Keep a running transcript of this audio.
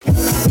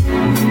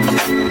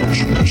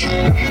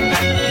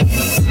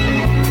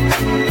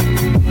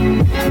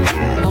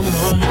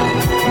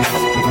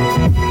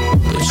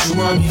But you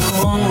want me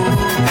home.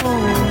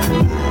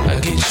 I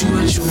get you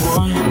what you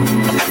want.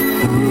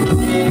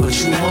 But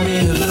you want me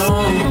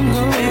alone.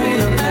 Baby,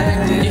 I'm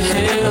acting. You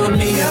held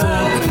me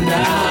up and I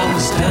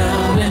was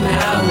down and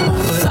out.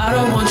 But I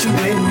don't want you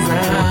waiting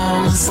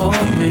around for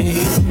me.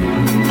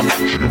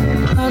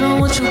 I don't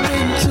want you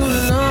waiting too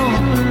long.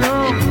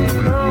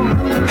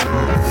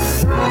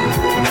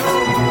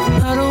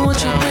 I don't want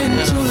you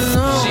waiting too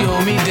long. She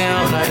hold me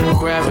down like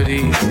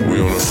gravity. We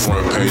on the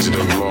front page of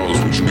the blogs.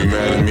 Would you be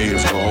mad at me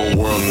if the whole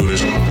world knew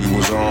this? We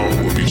was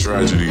on, would be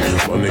tragedy.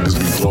 My niggas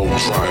be globe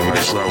trotting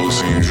like travel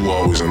teams. You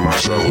always in my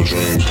travel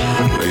dreams.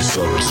 Lace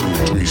up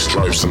 2, 3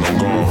 stripes and I'm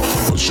gone.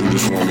 But you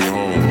just want me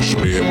home.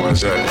 Shorty hit my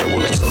jack, like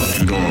what the fuck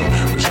you doing?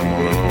 Bitch, I'm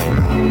all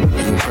alone.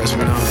 You gon' press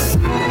me out.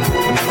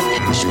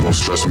 Bitch, you gon'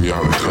 stress me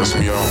out and cuss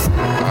me out. I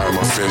have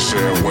my fair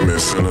share of women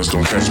feelings,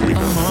 don't catch me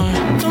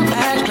down. Don't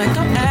act like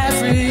I'm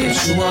average.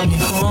 You want me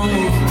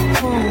home.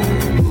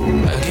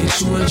 I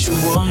get you what you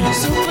want.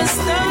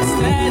 Superstar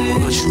status.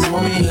 But you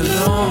want me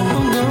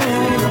alone.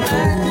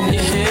 You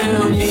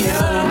held me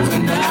up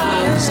and I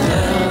was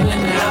down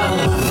and out.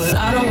 But I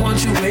don't want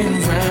you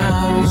waiting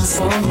around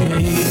for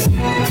me.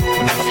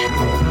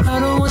 I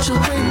don't want you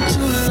waiting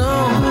too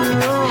long.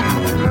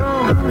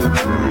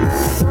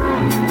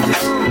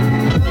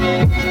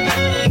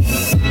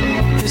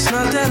 It's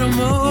not that I'm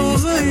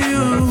over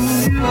you,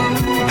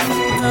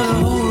 not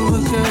over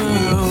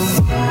girl,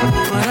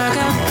 but I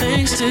got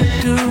things to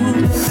do.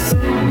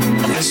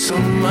 There's so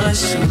much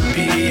to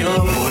be your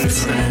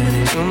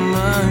boyfriend, so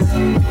much,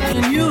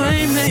 and you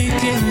ain't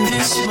making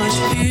this much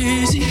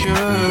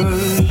easier.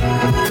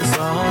 If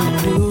I only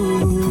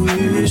knew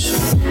this,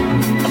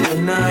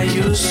 when I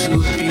used to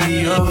be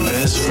your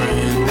best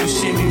friend, you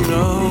see me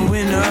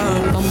growing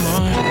up.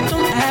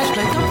 Don't act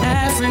like I'm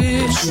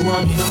average. You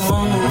want me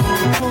home.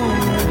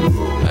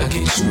 I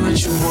get you what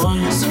you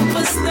want.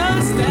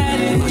 Superstar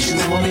status. But you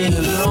want me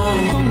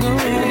alone.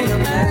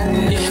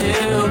 You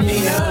held me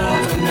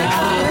up and I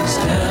was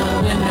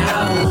down and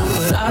out.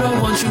 But I don't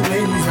want you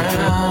waiting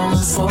around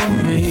for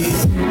me.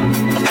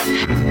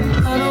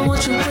 I don't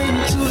want you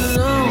waiting too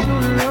long.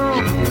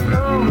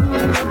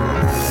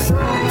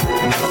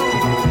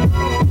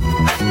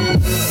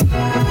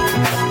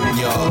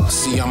 Yo,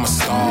 see I'm a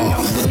star,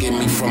 look at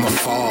me from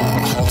afar.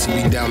 Halting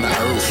me down to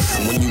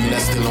earth, when you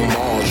nesting on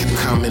Mars. You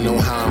comment on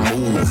how I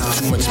move,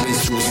 too much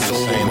space to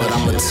assume. But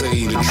I'ma tell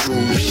you the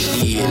truth,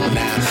 shit.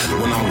 Now,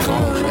 when I'm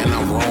gone and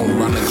I'm wrong,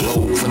 round the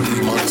globe for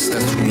 3 months,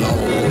 that's too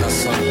long. Got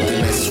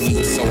something that's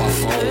sweet, so I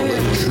fall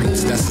in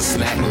treats. That's a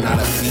snack, not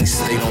a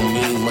feast. They don't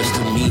mean much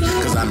to me,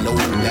 cause I know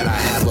that I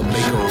have a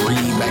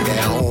bakery back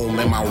at home.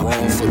 Am I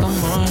wrong for the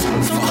month?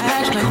 Don't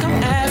act like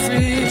I'm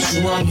average.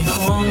 You want me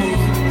home.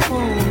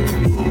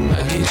 I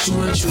get you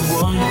what you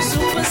want.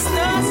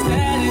 Superstar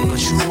status. But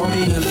you want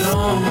me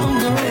alone.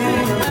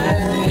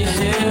 You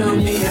held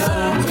me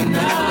up and I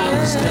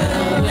was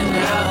down and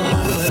out.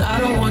 But I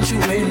don't want you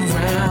waiting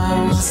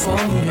around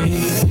for me.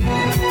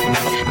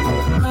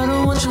 I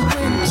don't want you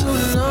waiting too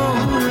long.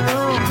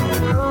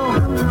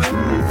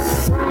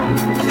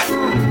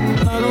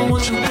 I don't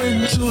want you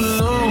waiting too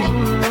long.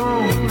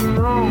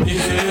 You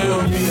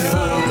held me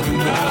up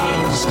and I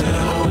was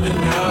down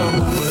and out.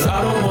 But I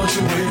don't want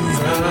you waiting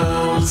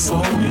around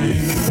for me.